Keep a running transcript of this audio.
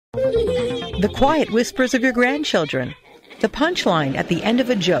the quiet whispers of your grandchildren, the punchline at the end of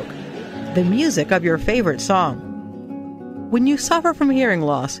a joke, the music of your favorite song. When you suffer from hearing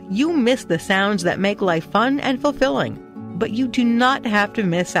loss, you miss the sounds that make life fun and fulfilling. But you do not have to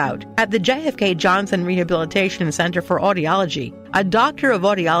miss out. At the JFK Johnson Rehabilitation Center for Audiology, a doctor of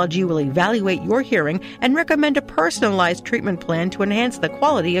audiology will evaluate your hearing and recommend a personalized treatment plan to enhance the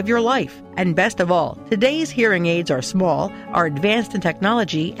quality of your life. And best of all, today's hearing aids are small, are advanced in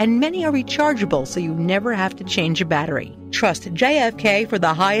technology, and many are rechargeable so you never have to change a battery. Trust JFK for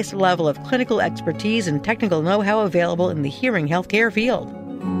the highest level of clinical expertise and technical know-how available in the hearing healthcare field.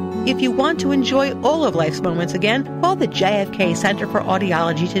 If you want to enjoy all of life's moments again, call the JFK Center for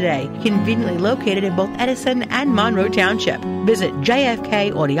Audiology today, conveniently located in both Edison and Monroe Township. Visit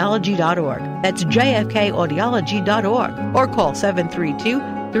jfkaudiology.org. That's jfkaudiology.org. Or call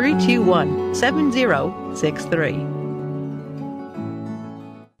 732-321-7063.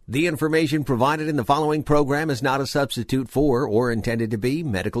 The information provided in the following program is not a substitute for or intended to be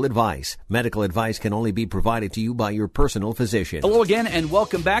medical advice. Medical advice can only be provided to you by your personal physician. Hello again, and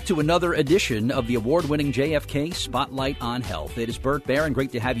welcome back to another edition of the award-winning JFK Spotlight on Health. It is Bert Barron.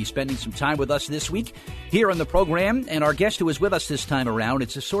 Great to have you spending some time with us this week here on the program. And our guest who is with us this time around,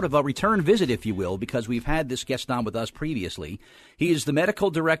 it's a sort of a return visit, if you will, because we've had this guest on with us previously. He is the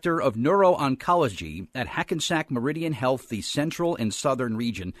medical director of neuro-oncology at Hackensack Meridian Health, the central and southern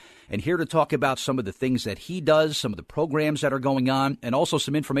region. And here to talk about some of the things that he does, some of the programs that are going on, and also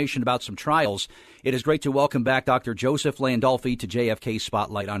some information about some trials. It is great to welcome back Dr. Joseph Landolfi to JFK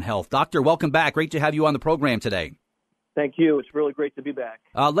Spotlight on Health. Doctor, welcome back. Great to have you on the program today. Thank you. It's really great to be back.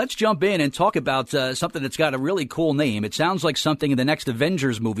 Let's jump in and talk about something that's got a really cool name. It sounds like something in the next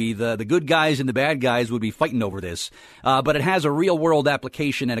Avengers movie. The good guys and the bad guys would be fighting over this. But it has a real-world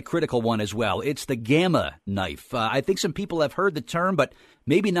application and a critical one as well. It's the Gamma knife. I think some people have heard the term, but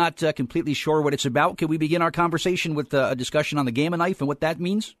maybe not completely sure what it's about. Can we begin our conversation with a discussion on the Gamma knife and what that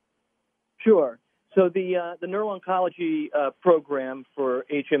means? Sure. So the neuro-oncology program for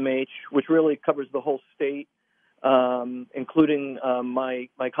HMH, which really covers the whole state, including my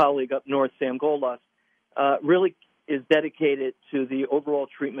colleague up north, Sam Goldust, really is dedicated to the overall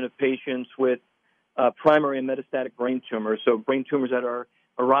treatment of patients with primary and metastatic brain tumors, so brain tumors that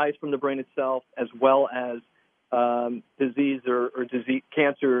arise from the brain itself, as well as disease or disease,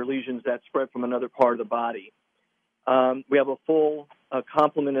 cancer lesions that spread from another part of the body. We have a full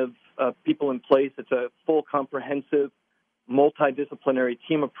complement of people in place. It's a full, comprehensive, multidisciplinary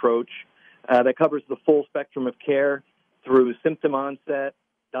team approach that covers the full spectrum of care through symptom onset,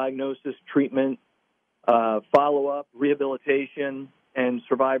 diagnosis, treatment, follow-up, rehabilitation, and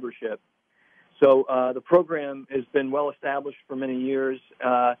survivorship. So the program has been well established for many years.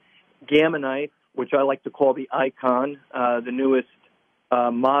 Gamma knife, which I like to call the icon, the newest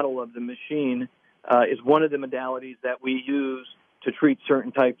model of the machine, is one of the modalities that we use to treat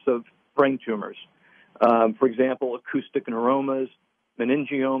certain types of brain tumors. For example, acoustic neuromas,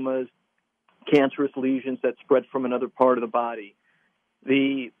 meningiomas, cancerous lesions that spread from another part of the body.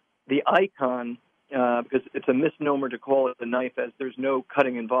 The icon, because it's a misnomer to call it the knife as there's no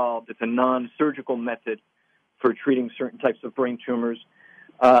cutting involved, it's a non-surgical method for treating certain types of brain tumors,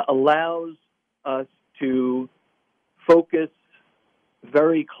 allows us to focus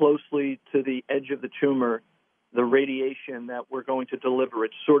very closely to the edge of the tumor, the radiation that we're going to deliver.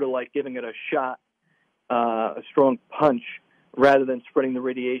 It's sort of like giving it a shot, a strong punch, rather than spreading the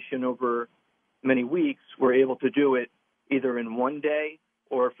radiation over many weeks. We're able to do it either in one day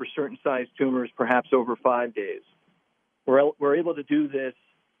or for certain size tumors, perhaps over 5 days. We're able to do this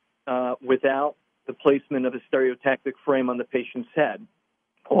without the placement of a stereotactic frame on the patient's head.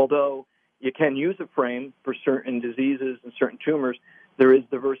 Although you can use a frame for certain diseases and certain tumors, there is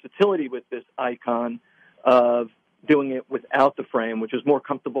the versatility with this icon of doing it without the frame, which is more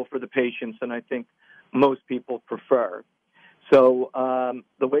comfortable for the patients and I think most people prefer. So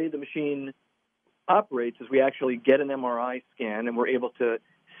the way the machine operates is we actually get an MRI scan, and we're able to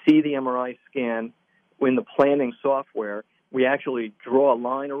see the MRI scan in the planning software. We actually draw a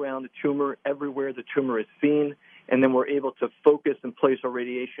line around the tumor everywhere the tumor is seen, and then we're able to focus and place our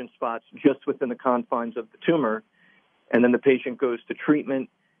radiation spots just within the confines of the tumor. And then the patient goes to treatment,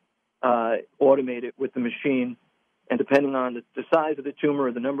 automated with the machine. And depending on the size of the tumor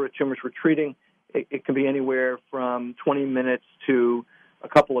or the number of tumors we're treating, it can be anywhere from 20 minutes to a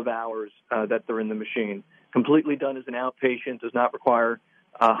couple of hours that they're in the machine. Completely done as an outpatient, does not require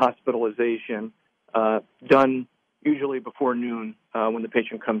hospitalization, done usually before noon when the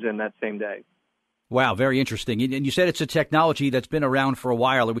patient comes in that same day. Wow, very interesting. And you said it's a technology that's been around for a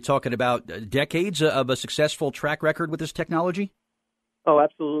while. Are we talking about decades of a successful track record with this technology? Oh,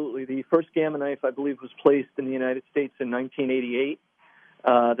 absolutely. The first Gamma knife, I believe, was placed in the United States in 1988.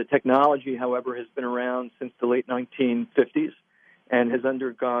 The technology, however, has been around since the late 1950s and has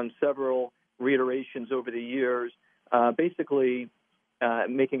undergone several reiterations over the years, basically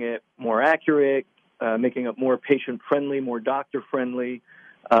making it more accurate, making it more patient-friendly, more doctor-friendly.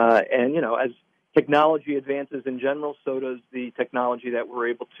 And, as technology advances in general, so does the technology that we're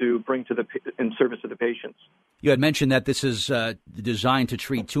able to bring to in service of the patients. You had mentioned that this is designed to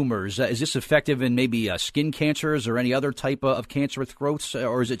treat tumors. Is this effective in maybe skin cancers or any other type of cancerous growths,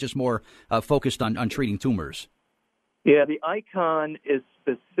 or is it just more focused on treating tumors? Yeah, the Icon is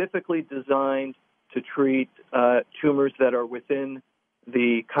specifically designed to treat tumors that are within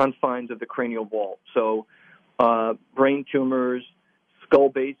the confines of the cranial vault. So brain tumors,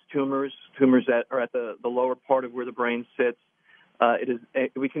 skull-based tumors, tumors that are at the lower part of where the brain sits.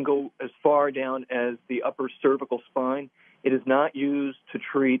 We can go as far down as the upper cervical spine. It is not used to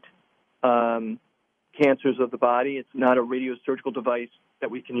treat cancers of the body. It's not a radiosurgical device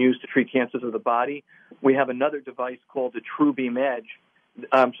that we can use to treat cancers of the body. We have another device called the TrueBeam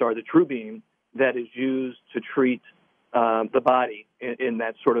that is used to treat the body in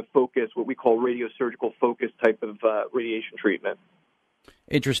that sort of focus, what we call radiosurgical focus type of radiation treatment.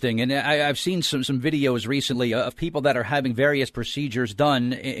 Interesting. And I've seen some videos recently of people that are having various procedures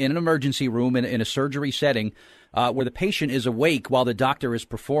done in an emergency room in a surgery setting where the patient is awake while the doctor is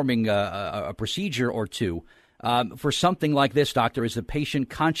performing a procedure or two. For something like this, doctor, is the patient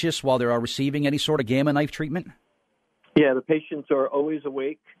conscious while they are receiving any sort of gamma knife treatment? Yeah, the patients are always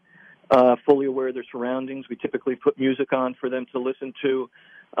awake, fully aware of their surroundings. We typically put music on for them to listen to.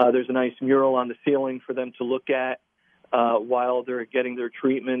 There's a nice mural on the ceiling for them to look at while they're getting their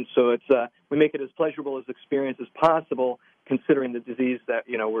treatment. So we make it as pleasurable as experience as possible, considering the disease that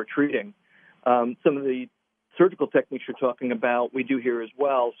we're treating. Some of the surgical techniques you're talking about, we do here as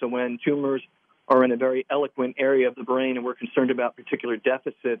well. So when tumors are in a very eloquent area of the brain and we're concerned about particular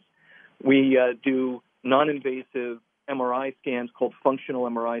deficits, we do non-invasive MRI scans called functional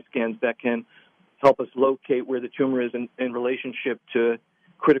MRI scans that can help us locate where the tumor is in relationship to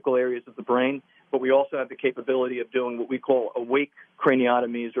critical areas of the brain. But we also have the capability of doing what we call awake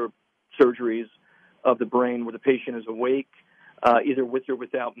craniotomies or surgeries of the brain where the patient is awake, either with or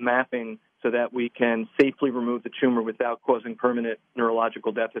without mapping, so that we can safely remove the tumor without causing permanent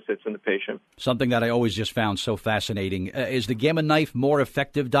neurological deficits in the patient. Something that I always just found so fascinating. Is the gamma knife more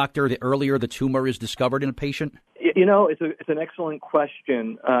effective, doctor, the earlier the tumor is discovered in a patient? It's an excellent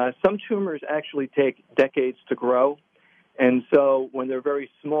question. Some tumors actually take decades to grow, and so when they're very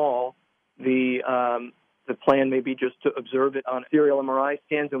small, the plan may be just to observe it on serial MRI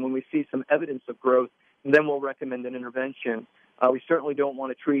scans, and when we see some evidence of growth, then we'll recommend an intervention. We certainly don't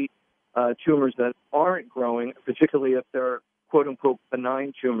want to treat tumors that aren't growing, particularly if they're quote-unquote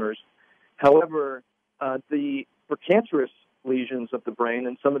benign tumors. However, for cancerous lesions of the brain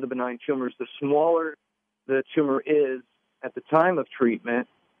and some of the benign tumors, the smaller the tumor is at the time of treatment,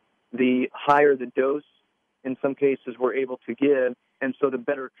 the higher the dose in some cases we're able to give, and so the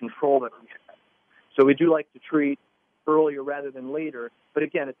better control that we have. So we do like to treat earlier rather than later, but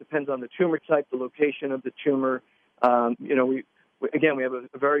again, it depends on the tumor type, the location of the tumor. We have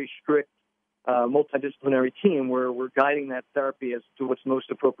a very strict multidisciplinary team where we're guiding that therapy as to what's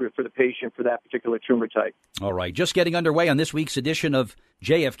most appropriate for the patient for that particular tumor type. All right, just getting underway on this week's edition of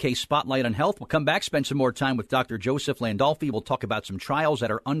JFK Spotlight on Health. We'll come back, spend some more time with Dr. Joseph Landolfi. We'll talk about some trials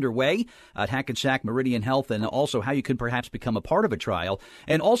that are underway at Hackensack Meridian Health and also how you can perhaps become a part of a trial.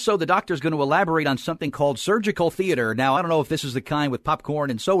 And also the doctor's going to elaborate on something called surgical theater. Now, I don't know if this is the kind with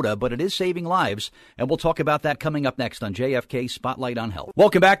popcorn and soda, but it is saving lives. And we'll talk about that coming up next on JFK Spotlight on Health.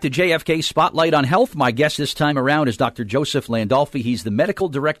 Welcome back to JFK Spotlight on Health. My guest this time around is Dr. Joseph Landolfi. He's the medical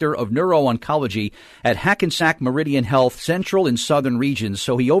director of neuro-oncology at Hackensack Meridian Health, Central and Southern regions.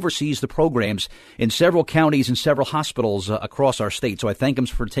 So he oversees the programs in several counties and several hospitals across our state. So I thank him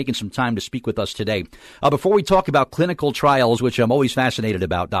for taking some time to speak with us today. Before we talk about clinical trials, which I'm always fascinated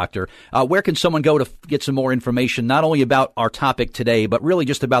about, Doctor, where can someone go to get some more information, not only about our topic today, but really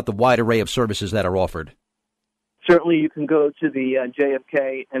just about the wide array of services that are offered? Certainly, you can go to the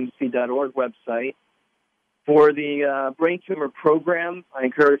jfkmc.org website. For the brain tumor program, I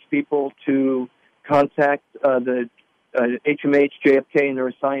encourage people to contact the HMH JFK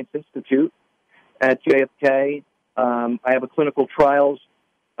Neuroscience Institute at JFK. I have a clinical trials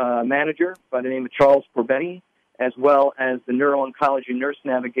manager by the name of Charles Corbetti, as well as the neuro-oncology nurse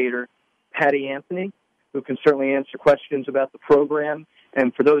navigator, Patty Anthony, who can certainly answer questions about the program.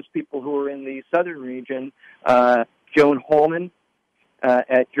 And for those people who are in the southern region, Joan Hallman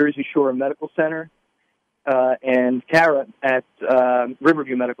at Jersey Shore Medical Center, and Kara at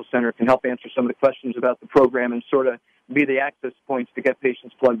Riverview Medical Center can help answer some of the questions about the program and sort of be the access points to get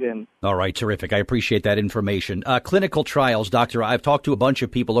patients plugged in. All right, terrific. I appreciate that information. Clinical trials, Doctor, I've talked to a bunch of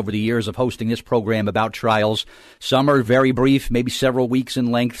people over the years of hosting this program about trials. Some are very brief, maybe several weeks in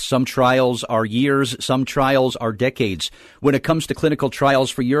length. Some trials are years. Some trials are decades. When it comes to clinical trials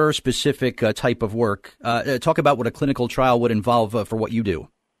for your specific type of work, talk about what a clinical trial would involve for what you do.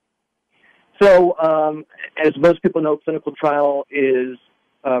 So, as most people know, clinical trial is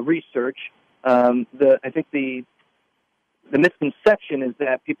research. I think the misconception is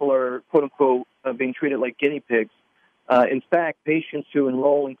that people are, quote unquote, being treated like guinea pigs. In fact, patients who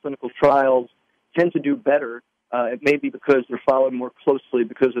enroll in clinical trials tend to do better. It may be because they're followed more closely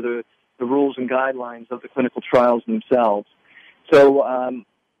because of the rules and guidelines of the clinical trials themselves. So,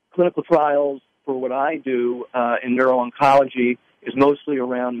 clinical trials for what I do in neuro-oncology is mostly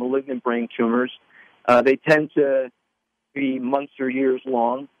around malignant brain tumors. They tend to be months or years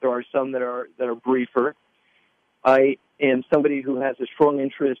long. There are some that are briefer. I am somebody who has a strong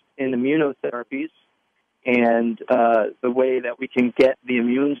interest in immunotherapies and the way that we can get the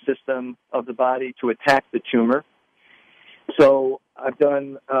immune system of the body to attack the tumor. So I've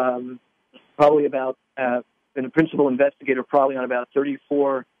done probably about, been a principal investigator probably on about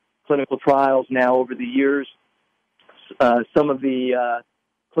 34 clinical trials now over the years. Some of the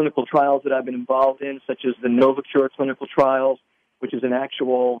clinical trials that I've been involved in, such as the NovaCure clinical trials, which is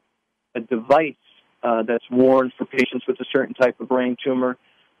a device that's worn for patients with a certain type of brain tumor,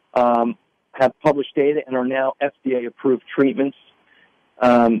 have published data and are now FDA-approved treatments.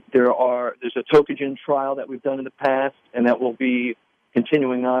 There's a Tocogen trial that we've done in the past, and that will be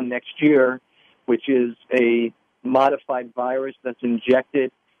continuing on next year, which is a modified virus that's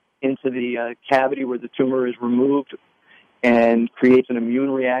injected into the cavity where the tumor is removed and creates an immune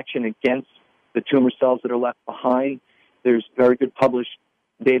reaction against the tumor cells that are left behind. There's very good published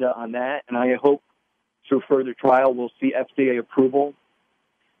data on that, and I hope through further trial we'll see FDA approval.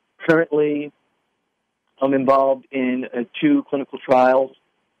 Currently, I'm involved in 2 clinical trials,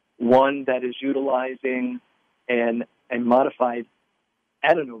 one that is utilizing a modified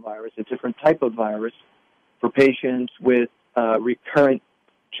adenovirus, a different type of virus, for patients with recurrent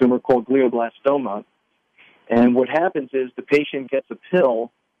tumor called glioblastoma. And what happens is the patient gets a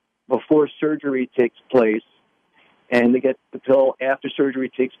pill before surgery takes place, and they get the pill after surgery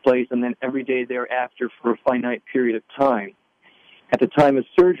takes place, and then every day thereafter for a finite period of time. At the time of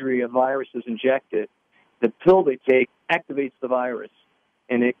surgery, a virus is injected. The pill they take activates the virus,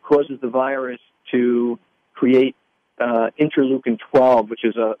 and it causes the virus to create interleukin-12, which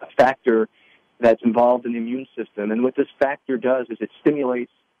is a factor that's involved in the immune system. And what this factor does is it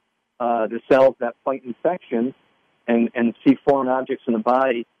stimulates the cells that fight infection and see foreign objects in the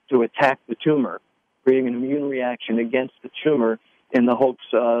body to attack the tumor, creating an immune reaction against the tumor in the hopes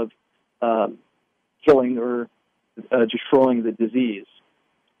of killing or destroying the disease.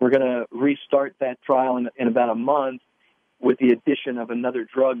 We're going to restart that trial in about a month with the addition of another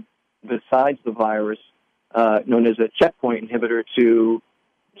drug besides the virus, known as a checkpoint inhibitor, to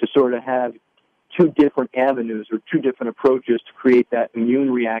sort of have 2 different avenues or 2 different approaches to create that immune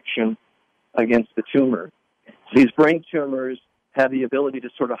reaction against the tumor. These brain tumors have the ability to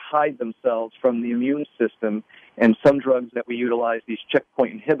sort of hide themselves from the immune system, and some drugs that we utilize, these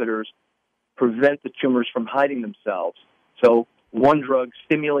checkpoint inhibitors, prevent the tumors from hiding themselves. So one drug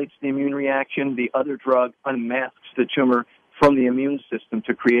stimulates the immune reaction, the other drug unmasks the tumor from the immune system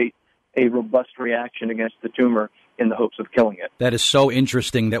to create a robust reaction against the tumor in the hopes of killing it. That is so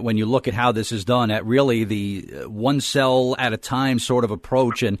interesting that when you look at how this is done, at really the one cell at a time sort of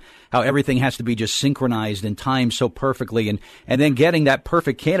approach, and how everything has to be just synchronized and timed so perfectly, and then getting that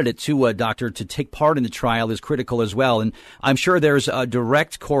perfect candidate to a doctor to take part in the trial is critical as well. And I'm sure there's a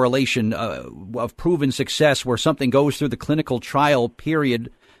direct correlation of proven success where something goes through the clinical trial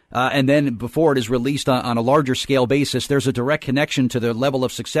period and then before it is released on a larger scale basis. There's a direct connection to the level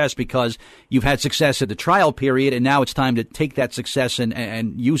of success because you've had success at the trial period, and now it's time to take that success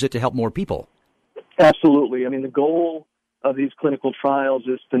and use it to help more people. Absolutely. I mean, the goal of these clinical trials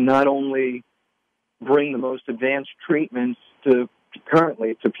is to not only bring the most advanced treatments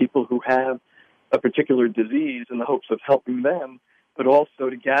currently to people who have a particular disease in the hopes of helping them, but also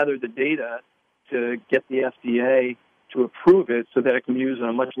to gather the data to get the FDA to approve it so that it can be used on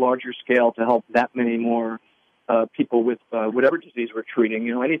a much larger scale to help that many more people with whatever disease we're treating.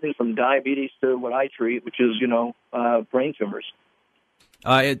 Anything from diabetes to what I treat, which is, brain tumors.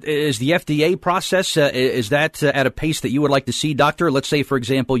 Is the FDA process, is that at a pace that you would like to see, Doctor? Let's say, for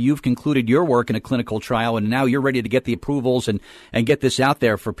example, you've concluded your work in a clinical trial and now you're ready to get the approvals and get this out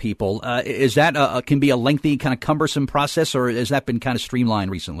there for people. Is that can be a lengthy, kind of cumbersome process, or has that been kind of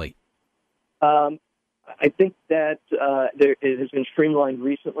streamlined recently? I think that it has been streamlined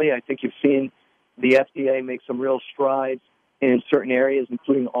recently. I think you've seen the FDA make some real strides in certain areas,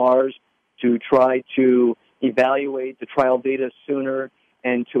 including ours, to try to evaluate the trial data sooner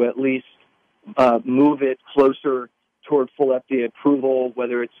and to at least move it closer toward full FDA approval,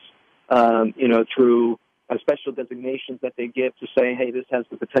 whether it's through special designations that they give to say, hey, this has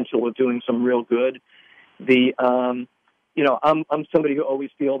the potential of doing some real good. I'm somebody who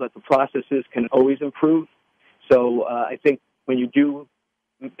always feel that the processes can always improve. So I think when you do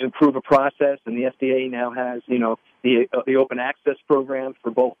improve a process, and the FDA now has, the open access program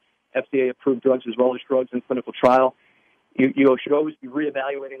for both FDA-approved drugs as well as drugs in clinical trial, you should always be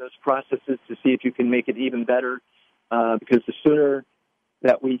reevaluating those processes to see if you can make it even better, because the sooner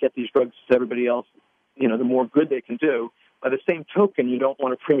that we get these drugs to everybody else, the more good they can do. By the same token, you don't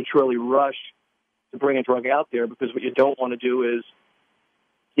want to prematurely rush to bring a drug out there, because what you don't want to do is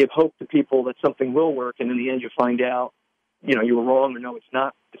give hope to people that something will work, and in the end you find out, you were wrong, or no, it's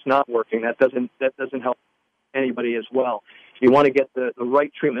not working. That doesn't help anybody as well. You want to get the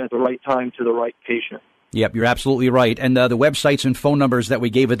right treatment at the right time to the right patient. Yep, you're absolutely right. And the websites and phone numbers that we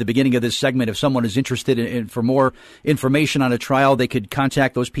gave at the beginning of this segment, if someone is interested in for more information on a trial, they could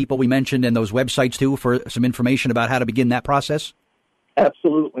contact those people we mentioned and those websites too for some information about how to begin that process?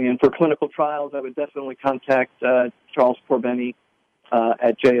 Absolutely. And for clinical trials, I would definitely contact Charles Corbeny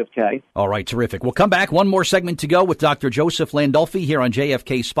at JFK. All right, terrific. We'll come back. One more segment to go with Dr. Joseph Landolfi here on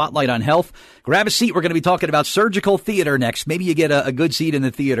JFK Spotlight on Health. Grab a seat. We're going to be talking about surgical theater next. Maybe you get a good seat in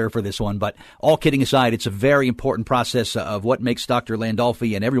the theater for this one, but all kidding aside, it's a very important process of what makes Dr.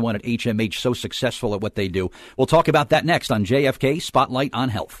 Landolfi and everyone at HMH so successful at what they do. We'll talk about that next on JFK Spotlight on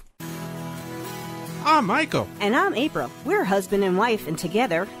Health. I'm Michael. And I'm April. We're husband and wife, and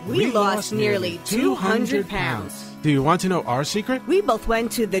together, we lost nearly 200 pounds. Do you want to know our secret? We both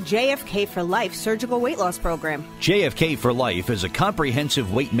went to the JFK for Life surgical weight loss program. JFK for Life is a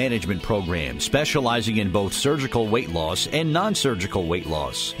comprehensive weight management program specializing in both surgical weight loss and non-surgical weight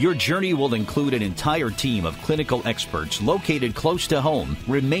loss. Your journey will include an entire team of clinical experts located close to home,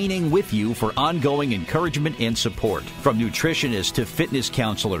 remaining with you for ongoing encouragement and support. From nutritionists to fitness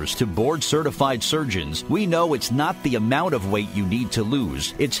counselors to board-certified surgeons, we know it's not the amount of weight you need to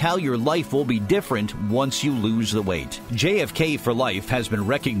lose. It's how your life will be different once you lose the weight. JFK for Life has been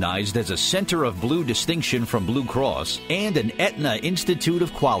recognized as a Center of Blue distinction from Blue Cross and an Aetna Institute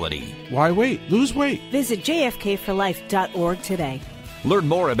of Quality. Why wait? Lose weight. Visit jfkforlife.org today. Learn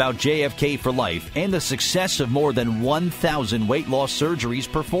more about JFK for Life and the success of more than 1,000 weight loss surgeries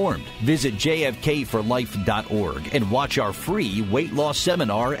performed. Visit jfkforlife.org and watch our free weight loss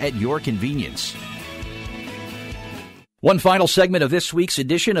seminar at your convenience. One final segment of this week's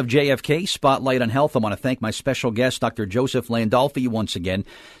edition of JFK Spotlight on Health. I want to thank my special guest, Dr. Joseph Landolfi, once again,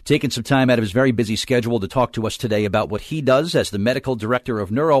 taking some time out of his very busy schedule to talk to us today about what he does as the Medical Director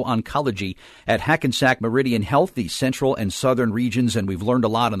of Neuro-Oncology at Hackensack Meridian Health, the central and southern regions, and we've learned a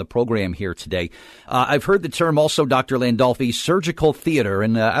lot on the program here today. I've heard the term also, Dr. Landolfi, surgical theater,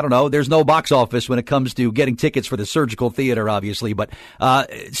 and I don't know, there's no box office when it comes to getting tickets for the surgical theater, obviously, but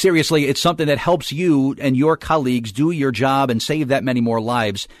seriously, it's something that helps you and your colleagues do your job and save that many more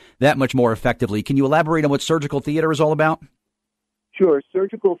lives that much more effectively. Can you elaborate on what surgical theater is all about? Sure.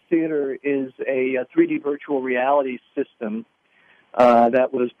 Surgical theater is a 3D virtual reality system that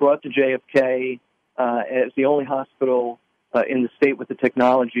was brought to JFK as the only hospital in the state with the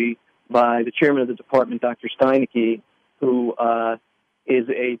technology by the chairman of the department, Dr. Steineke, who is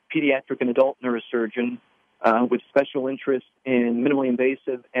a pediatric and adult neurosurgeon with special interest in minimally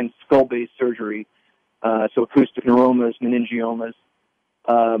invasive and skull-based surgery. So acoustic neuromas, meningiomas.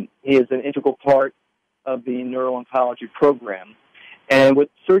 He is an integral part of the neuro-oncology program. And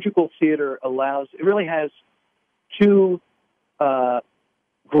what surgical theater allows, it really has two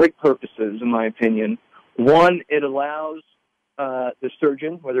great purposes, in my opinion. One, it allows the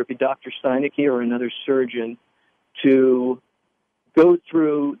surgeon, whether it be Dr. Steineke or another surgeon, to go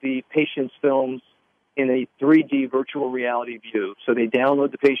through the patient's films in a 3D virtual reality view. So they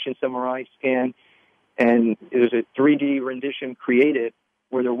download the patient's MRI scan, and there's a 3D rendition created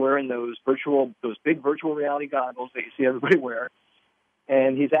where they're wearing those big virtual reality goggles that you see everybody wear.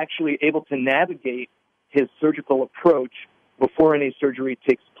 And he's actually able to navigate his surgical approach before any surgery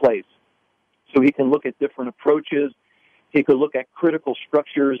takes place. So he can look at different approaches. He could look at critical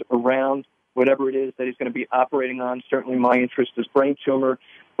structures around whatever it is that he's going to be operating on. Certainly my interest is brain tumor,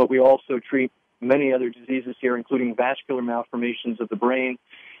 but we also treat many other diseases here, including vascular malformations of the brain,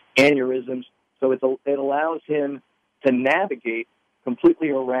 aneurysms. So it allows him to navigate completely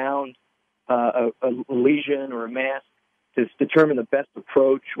around a lesion or a mass to determine the best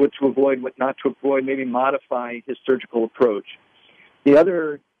approach, what to avoid, what not to avoid, maybe modify his surgical approach. The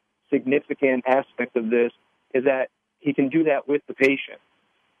other significant aspect of this is that he can do that with the patient.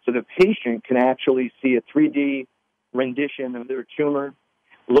 So the patient can actually see a 3D rendition of their tumor,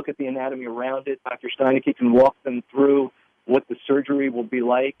 look at the anatomy around it. Dr. Steinecke can walk them through what the surgery will be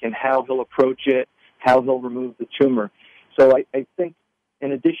like and how he'll approach it, how he'll remove the tumor. So I think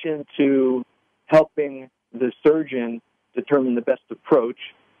in addition to helping the surgeon determine the best approach,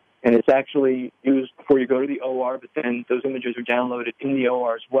 and it's actually used before you go to the OR, but then those images are downloaded in the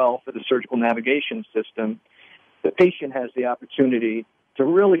OR as well for the surgical navigation system, the patient has the opportunity to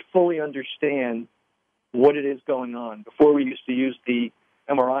really fully understand what it is going on. Before, we used to use the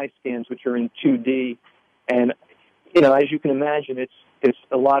MRI scans, which are in 2D, and as you can imagine, it's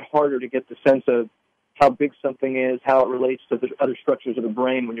a lot harder to get the sense of how big something is, how it relates to the other structures of the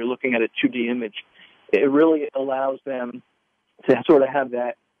brain when you're looking at a 2D image. It really allows them to sort of have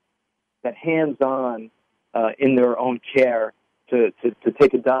that hands-on in their own care to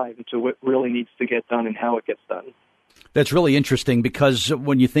take a dive into what really needs to get done and how it gets done. That's really interesting because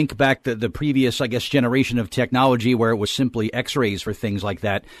when you think back to the previous, I guess, generation of technology where it was simply x-rays for things like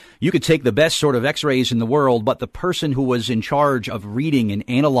that, you could take the best sort of x-rays in the world, but the person who was in charge of reading and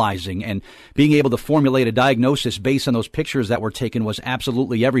analyzing and being able to formulate a diagnosis based on those pictures that were taken was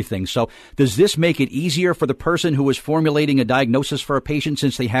absolutely everything. So does this make it easier for the person who is formulating a diagnosis for a patient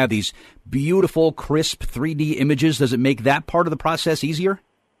since they have these beautiful, crisp 3D images? Does it make that part of the process easier?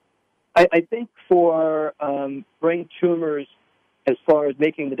 I think for brain tumors, as far as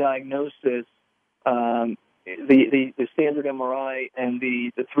making the diagnosis, the standard MRI and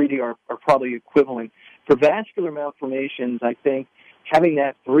the 3D are probably equivalent. For vascular malformations, I think having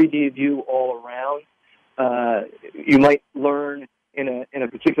that 3D view all around, you might learn in a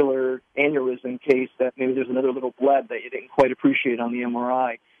particular aneurysm case that maybe there's another little bleb that you didn't quite appreciate on the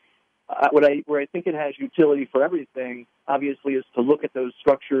MRI. Where I think it has utility for everything, obviously, is to look at those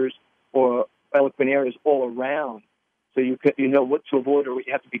structures or eloquent areas all around, so you know what to avoid or what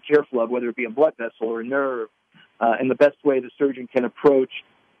you have to be careful of, whether it be a blood vessel or a nerve, and the best way the surgeon can approach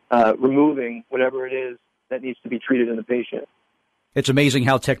removing whatever it is that needs to be treated in the patient. It's amazing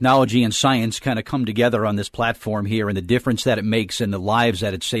how technology and science kind of come together on this platform here and the difference that it makes and the lives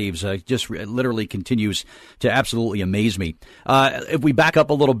that it saves. Just literally continues to absolutely amaze me. If we back up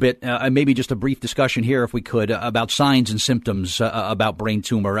a little bit, maybe just a brief discussion here, if we could, about signs and symptoms about brain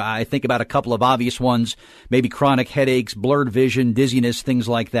tumor. I think about a couple of obvious ones, maybe chronic headaches, blurred vision, dizziness, things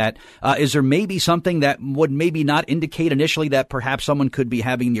like that. Is there maybe something that would maybe not indicate initially that perhaps someone could be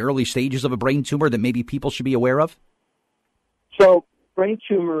having the early stages of a brain tumor that maybe people should be aware of? So brain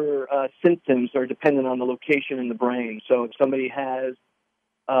tumor symptoms are dependent on the location in the brain. So if somebody has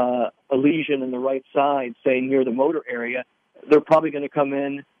a lesion in the right side, say near the motor area, they're probably going to come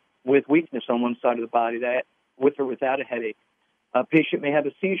in with weakness on one side of the body, that with or without a headache. A patient may have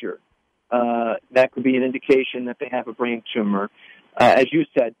a seizure. That could be an indication that they have a brain tumor. As you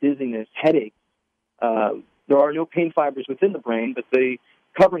said, dizziness, headache. There are no pain fibers within the brain, but the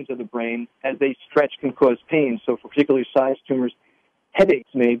coverings of the brain, as they stretch, can cause pain. So for particularly sized tumors, headaches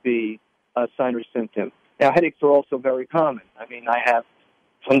may be a sign or symptom. Now, headaches are also very common. I mean, I have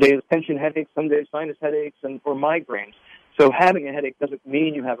some days tension headaches, some days sinus headaches, or migraines. So having a headache doesn't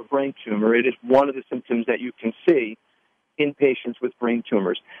mean you have a brain tumor. It is one of the symptoms that you can see in patients with brain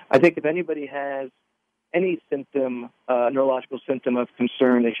tumors. I think if anybody has any symptom, neurological symptom of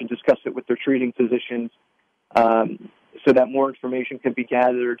concern, they should discuss it with their treating physicians, so that more information can be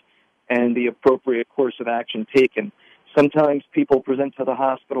gathered and the appropriate course of action taken. Sometimes people present to the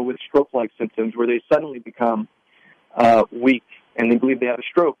hospital with stroke-like symptoms where they suddenly become weak and they believe they have a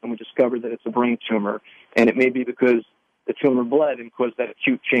stroke, and we discover that it's a brain tumor. And it may be because the tumor bled and caused that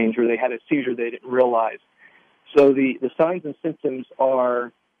acute change, or they had a seizure they didn't realize. So the signs and symptoms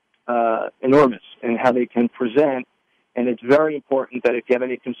are enormous in how they can present. And it's very important that if you have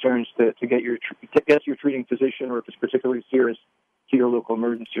any concerns to get your treating physician, or if it's particularly serious, to your local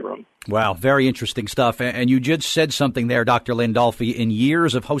emergency room. Wow, very interesting stuff. And you just said something there, Dr. Landolfi. In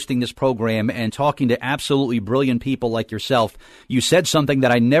years of hosting this program and talking to absolutely brilliant people like yourself, you said something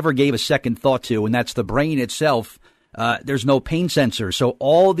that I never gave a second thought to, and that's the brain itself. There's no pain sensor. So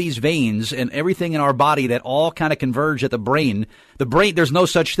all these veins and everything in our body that all kind of converge at the brain, there's no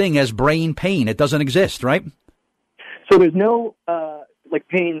such thing as brain pain. It doesn't exist, right? So there's no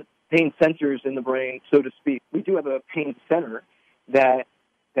pain pain centers in the brain, so to speak. We do have a pain center that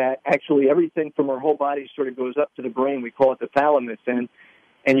actually everything from our whole body sort of goes up to the brain. We call it the thalamus, and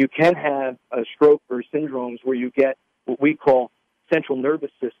you can have a stroke or syndromes where you get what we call central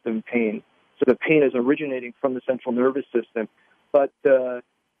nervous system pain. So the pain is originating from the central nervous system, but to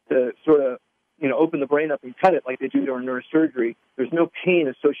sort of open the brain up and cut it like they do during neurosurgery, there's no pain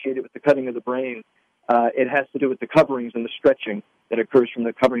associated with the cutting of the brain. It has to do with the coverings and the stretching that occurs from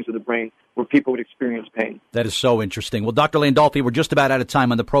the coverings of the brain where people would experience pain. That is so interesting. Well, Dr. Landolfi, we're just about out of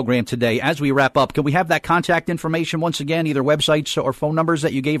time on the program today. As we wrap up, can we have that contact information once again, either websites or phone numbers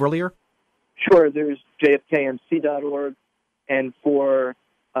that you gave earlier? Sure. There's jfkmc.org. And for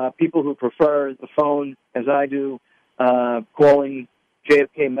people who prefer the phone, as I do, calling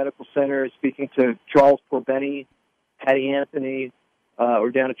JFK Medical Center, speaking to Charles Corbeny, Patty Anthony,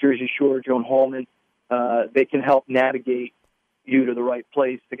 or down at Jersey Shore, Joan Hallman, they can help navigate you to the right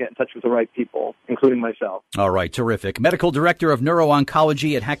place to get in touch with the right people, including myself. All right, terrific. Medical Director of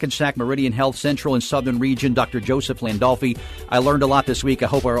Neuro-Oncology at Hackensack Meridian Health Central and Southern Region, Dr. Joseph Landolfi. I learned a lot this week. I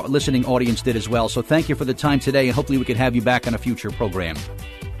hope our listening audience did as well. So thank you for the time today, and hopefully we can have you back on a future program.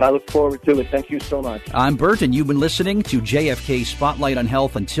 I look forward to it. Thank you so much. I'm Bert, and you've been listening to JFK Spotlight on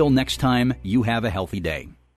Health. Until next time, you have a healthy day.